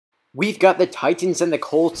We've got the Titans and the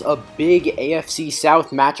Colts, a big AFC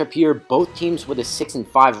South matchup here. Both teams with a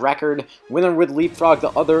 6-5 record. Winner would leapfrog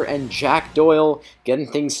the other, and Jack Doyle getting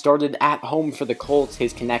things started at home for the Colts.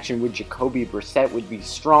 His connection with Jacoby Brissett would be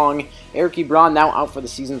strong. Eric Ebron now out for the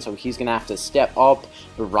season, so he's going to have to step up.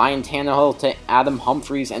 But Ryan Tannehill to Adam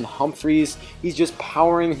Humphries, and Humphries, he's just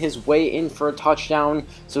powering his way in for a touchdown.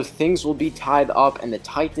 So things will be tied up, and the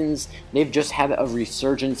Titans, they've just had a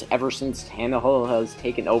resurgence ever since Tannehill has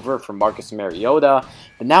taken over from Marcus Mariota,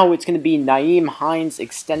 but now it's going to be Nyheim Hines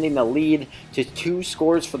extending the lead to 2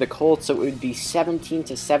 scores for the Colts, so it would be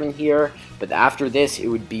 17-7 here, but after this it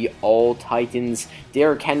would be all Titans.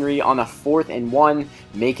 Derrick Henry on a 4th and 1,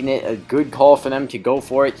 making it a good call for them to go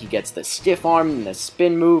for it. He gets the stiff arm and the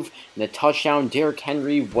spin move and the touchdown. Derrick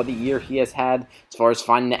Henry, what a year he has had as far as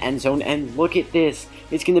finding the end zone, and look at this,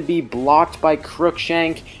 it's going to be blocked by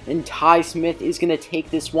Crookshank, and Ty Smith is going to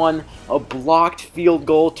take this one. A blocked field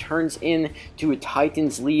goal turns into a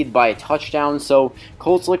Titans lead by a touchdown, so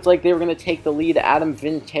Colts looked like they were going to take the lead. Adam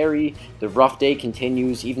Vinatieri, the rough day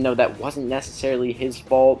continues, even though that wasn't necessarily his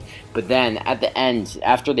fault, but then at the end,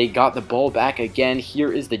 after they got the ball back again,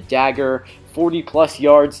 here is the dagger. 40+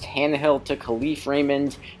 yards, Tannehill to Khalif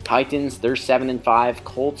Raymond. Titans, they're 7-5.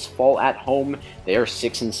 Colts fall at home, they are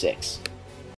 6-6.